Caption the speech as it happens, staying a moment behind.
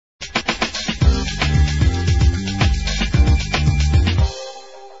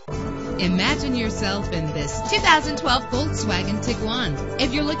Imagine yourself in this 2012 Volkswagen Tiguan.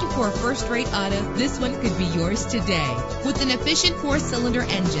 If you're looking for a first-rate auto, this one could be yours today. With an efficient 4-cylinder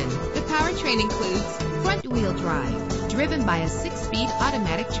engine, the powertrain includes front-wheel drive, driven by a 6-speed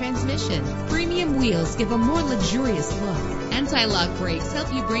automatic transmission. Premium wheels give a more luxurious look. Anti-lock brakes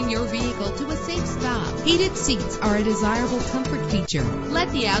help you bring your vehicle to a safe stop. Heated seats are a desirable comfort feature.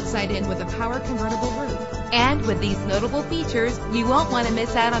 Let the outside in with a power convertible roof. And with these notable features, you won't want to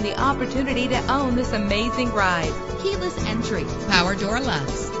miss out on the opportunity to own this amazing ride. Keyless entry, power door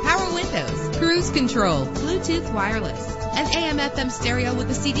locks, power windows, cruise control, Bluetooth wireless, an AM/FM stereo with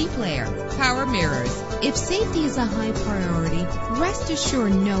a CD player, power mirrors. If safety is a high priority, rest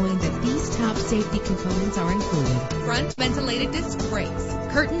assured knowing that these top safety components are included. Front ventilated disc brakes,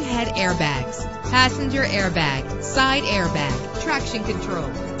 curtain head airbags, passenger airbag, side airbag, traction control,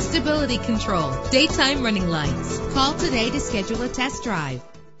 stability control, daytime running lights. Call today to schedule a test drive.